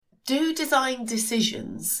Do design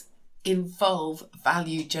decisions involve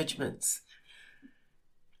value judgments?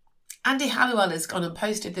 Andy Halliwell has gone and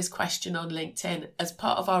posted this question on LinkedIn as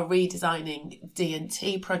part of our Redesigning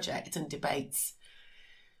D&T project and debates.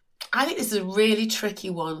 I think this is a really tricky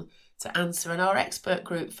one to answer, and our expert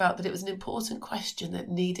group felt that it was an important question that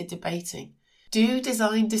needed debating. Do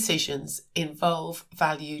design decisions involve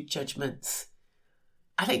value judgments?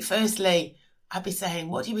 I think firstly, I'd be saying,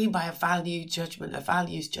 what do you mean by a value judgment, a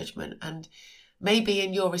values judgment? And maybe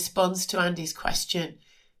in your response to Andy's question,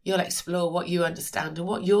 you'll explore what you understand and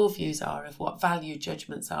what your views are of what value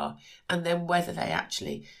judgments are, and then whether they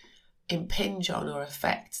actually impinge on or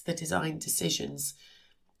affect the design decisions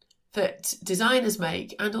that designers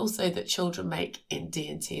make and also that children make in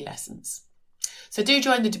D&T lessons. So do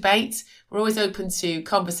join the debate. We're always open to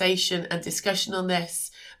conversation and discussion on this.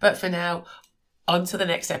 But for now, on to the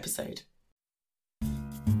next episode.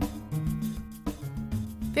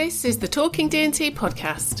 This is the Talking D&T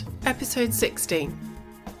podcast, episode 16.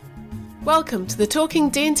 Welcome to the Talking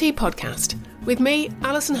D&T podcast with me,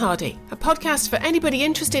 Alison Hardy, a podcast for anybody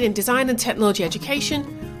interested in design and technology education,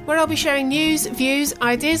 where I'll be sharing news, views,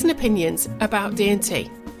 ideas and opinions about D&T.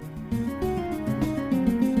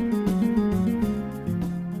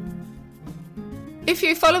 If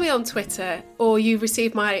you follow me on Twitter or you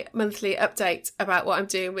receive my monthly update about what I'm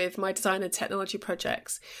doing with my design and technology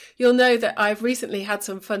projects, you'll know that I've recently had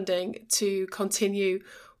some funding to continue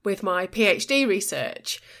with my PhD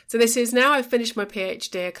research. So this is now I've finished my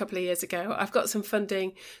PhD a couple of years ago. I've got some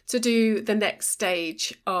funding to do the next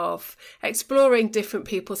stage of exploring different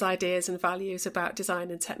people's ideas and values about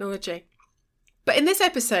design and technology. But in this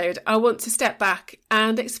episode, I want to step back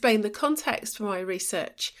and explain the context for my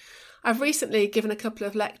research. I've recently given a couple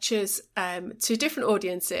of lectures to different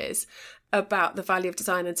audiences about the value of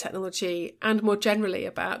design and technology and more generally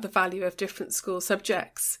about the value of different school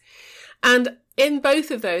subjects. And in both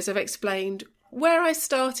of those, I've explained where I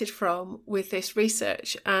started from with this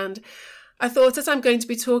research. And I thought as I'm going to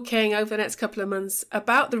be talking over the next couple of months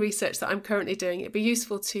about the research that I'm currently doing, it'd be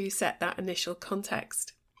useful to set that initial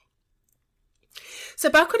context. So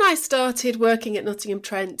back when I started working at Nottingham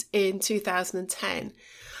Trent in 2010,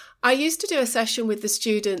 I used to do a session with the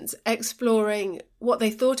students exploring what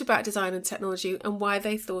they thought about design and technology and why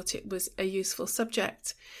they thought it was a useful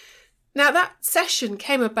subject. Now, that session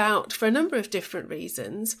came about for a number of different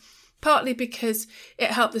reasons, partly because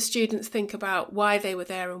it helped the students think about why they were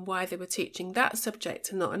there and why they were teaching that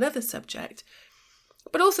subject and not another subject.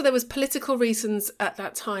 But also there was political reasons at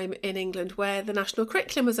that time in England where the national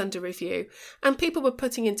curriculum was under review and people were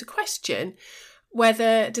putting into question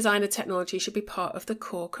whether design and technology should be part of the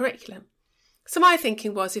core curriculum. So my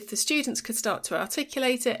thinking was if the students could start to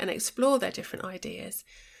articulate it and explore their different ideas,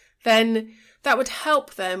 then that would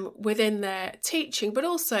help them within their teaching, but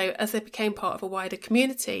also as they became part of a wider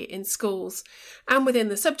community in schools and within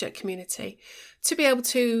the subject community, to be able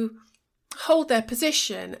to hold their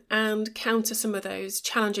position and counter some of those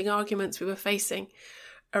challenging arguments we were facing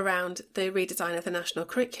around the redesign of the national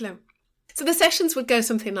curriculum. So the sessions would go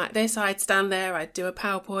something like this. I'd stand there, I'd do a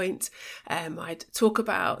PowerPoint, I'd talk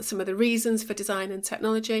about some of the reasons for design and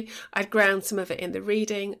technology, I'd ground some of it in the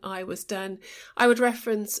reading I was done. I would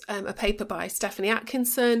reference a paper by Stephanie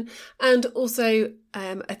Atkinson and also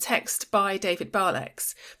a text by David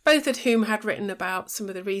Barlex, both of whom had written about some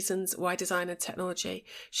of the reasons why design and technology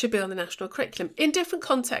should be on the national curriculum in different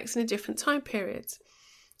contexts and in different time periods.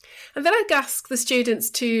 And then I'd ask the students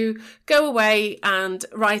to go away and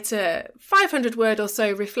write a 500-word or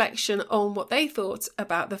so reflection on what they thought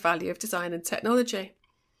about the value of design and technology.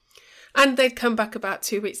 And they'd come back about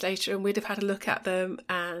 2 weeks later and we'd have had a look at them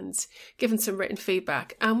and given some written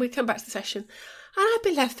feedback. And we'd come back to the session and I'd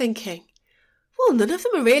be left thinking, well, none of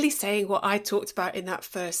them are really saying what I talked about in that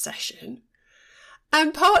first session.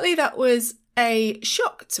 And partly that was a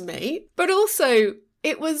shock to me, but also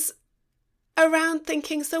it was around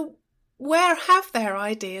thinking, so where have their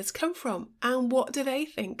ideas come from and what do they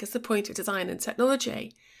think is the point of design and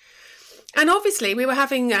technology? And obviously we were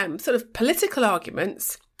having sort of political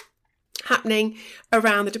arguments happening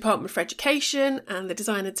around the Department for Education, and the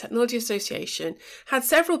Design and Technology Association had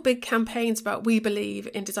several big campaigns about we believe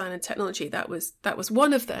in design and technology. That was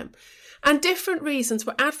one of them. And different reasons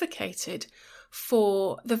were advocated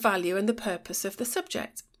for the value and the purpose of the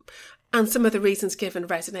subject. And some of the reasons given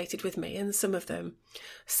resonated with me, and some of them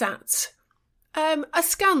sat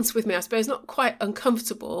askance with me, I suppose, not quite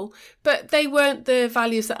uncomfortable, but they weren't the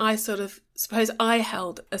values that I sort of suppose I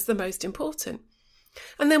held as the most important.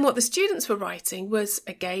 And then what the students were writing was,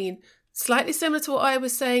 again, Slightly similar to what I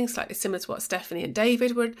was saying, slightly similar to what Stephanie and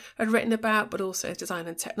David had written about, but also Design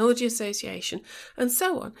and Technology Association, and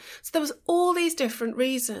so on. So there was all these different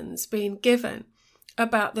reasons being given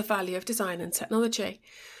about the value of design and technology.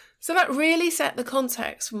 So that really set the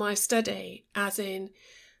context for my study, as in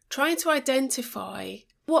trying to identify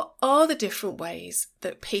what are the different ways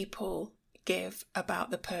that people give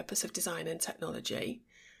about the purpose of design and technology.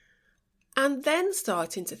 And then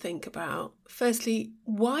starting to think about, firstly,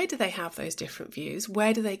 why do they have those different views?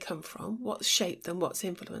 Where do they come from? What's shaped them? What's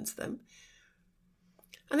influenced them?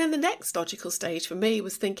 And then the next logical stage for me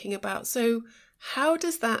was thinking about, so how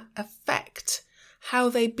does that affect how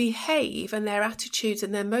they behave and their attitudes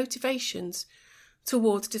and their motivations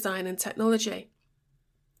towards design and technology?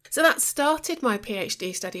 So that started my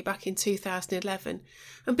PhD study back in 2011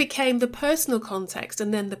 and became the personal context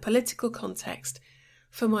and then the political context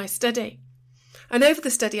for my study. And over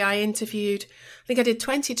the study I interviewed, I think I did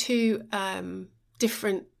 22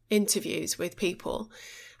 different interviews with people,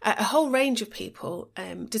 a whole range of people,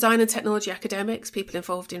 design and technology academics, people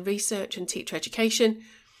involved in research and teacher education.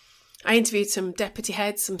 I interviewed some deputy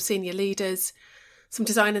heads, some senior leaders, some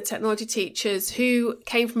design and technology teachers who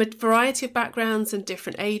came from a variety of backgrounds and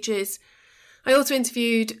different ages. I also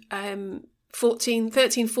interviewed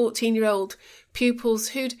 14-year-old pupils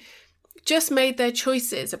who'd just made their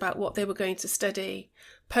choices about what they were going to study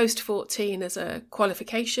post-14 as a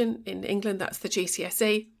qualification. In England, that's the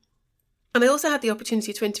GCSE. And I also had the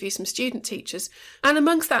opportunity to interview some student teachers. And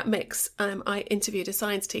amongst that mix, I interviewed a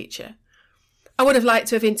science teacher. I would have liked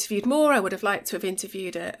to have interviewed more. I would have liked to have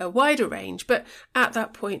interviewed a wider range. But at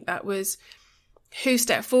that point, that was who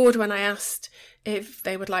stepped forward when I asked if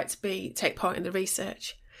they would like to take part in the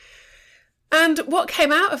research. And what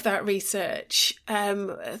came out of that research,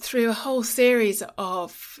 through a whole series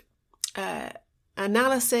of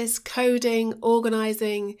analysis, coding,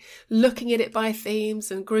 organising, looking at it by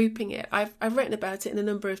themes and grouping it. I've written about it in a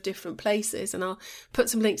number of different places, and I'll put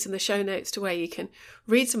some links in the show notes to where you can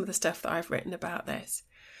read some of the stuff that I've written about this.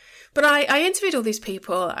 But I interviewed all these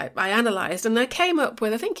people, I analysed, and I came up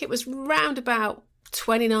with, I think it was round about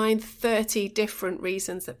 29, 30 different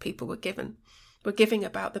reasons that people were giving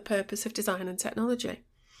about the purpose of design and technology.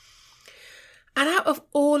 And out of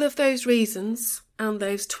all of those reasons and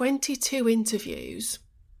those 22 interviews,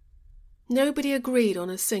 nobody agreed on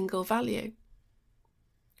a single value.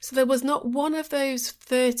 So there was not one of those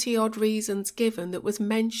 30 odd reasons given that was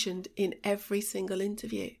mentioned in every single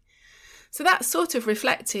interview. So that sort of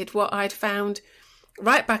reflected what I'd found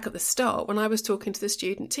right back at the start when I was talking to the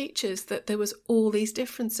student teachers, that there was all these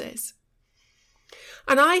differences.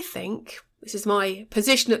 And I think, this is my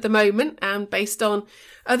position at the moment, and based on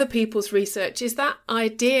other people's research, is that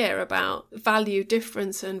idea about value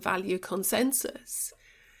difference and value consensus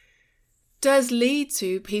does lead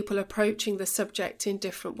to people approaching the subject in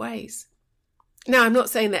different ways. Now, I'm not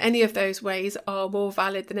saying that any of those ways are more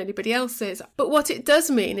valid than anybody else's, but what it does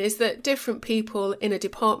mean is that different people in a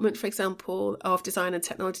department, for example, of design and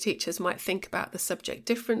technology teachers might think about the subject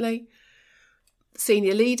differently.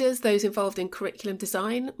 Senior leaders, those involved in curriculum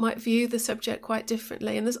design, might view the subject quite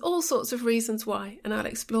differently. And there's all sorts of reasons why, and I'll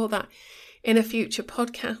explore that in a future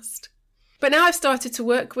podcast. But now I've started to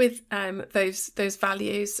work with those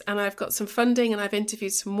values, and I've got some funding, and I've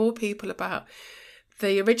interviewed some more people about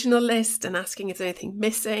the original list and asking if there's anything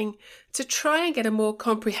missing to try and get a more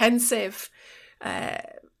comprehensive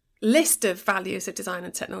list of values of design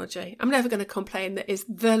and technology. I'm never going to complain that is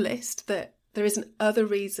the list, that there isn't other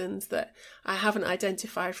reasons that I haven't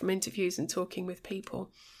identified from interviews and talking with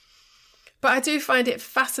people. But I do find it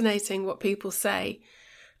fascinating what people say,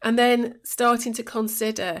 and then starting to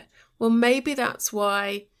consider, well, maybe that's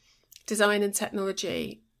why design and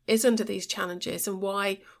technology is under these challenges, and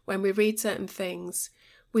why when we read certain things,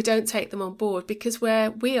 we don't take them on board, because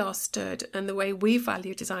where we are stood and the way we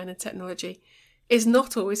value design and technology is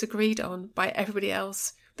not always agreed on by everybody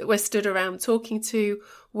else that we're stood around talking to,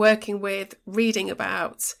 working with, reading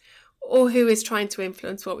about, or who is trying to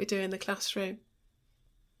influence what we do in the classroom.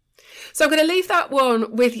 So I'm going to leave that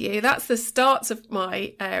one with you. That's the start of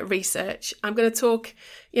my research. I'm going to talk,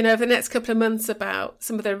 over the next couple of months about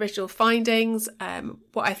some of the original findings,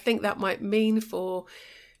 what I think that might mean for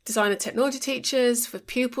design and technology teachers, for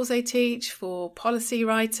pupils they teach, for policy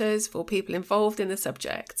writers, for people involved in the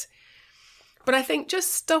subject. But I think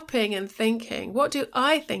just stopping and thinking, what do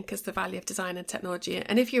I think is the value of design and technology?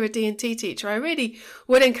 And if you're a D&T teacher, I really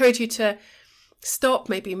would encourage you to stop,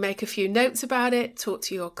 maybe make a few notes about it, talk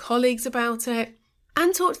to your colleagues about it,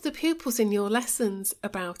 and talk to the pupils in your lessons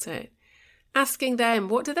about it. Asking them,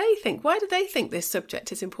 what do they think? Why do they think this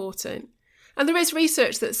subject is important? And there is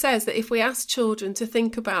research that says that if we ask children to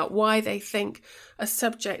think about why they think a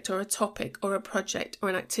subject or a topic or a project or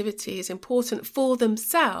an activity is important for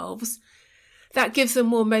themselves, that gives them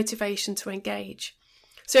more motivation to engage.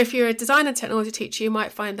 So if you're a design and technology teacher, you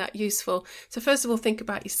might find that useful. So first of all, think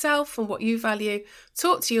about yourself and what you value,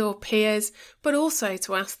 talk to your peers, but also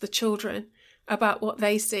to ask the children about what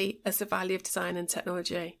they see as the value of design and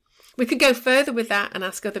technology. We could go further with that and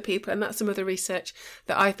ask other people, and that's some of the research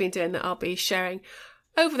that I've been doing that I'll be sharing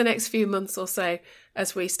over the next few months or so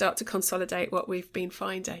as we start to consolidate what we've been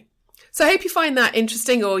finding. So I hope you find that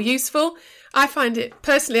interesting or useful. I find it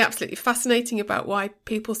personally absolutely fascinating about why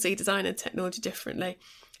people see design and technology differently.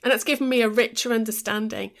 And it's given me a richer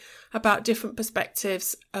understanding about different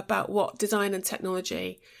perspectives about what design and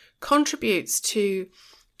technology contributes to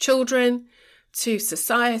children, to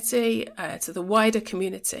society, to the wider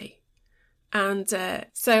community. And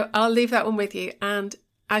so I'll leave that one with you. And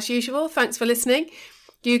as usual, thanks for listening.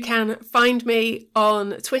 You can find me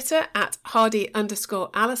on Twitter at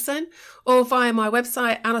Hardy_Alison or via my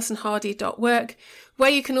website, alisonhardy.work, where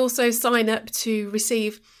you can also sign up to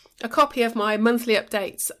receive a copy of my monthly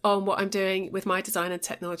updates on what I'm doing with my design and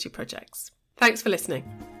technology projects. Thanks for listening.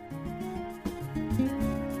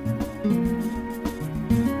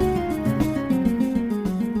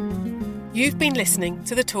 You've been listening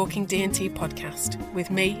to the Talking D&T podcast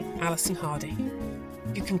with me, Alison Hardy.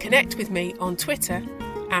 You can connect with me on Twitter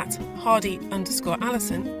at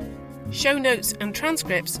Hardy_Alison. Show notes and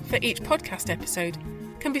transcripts for each podcast episode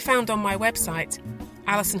can be found on my website,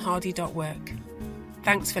 alisonhardy.work.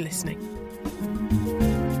 Thanks for listening.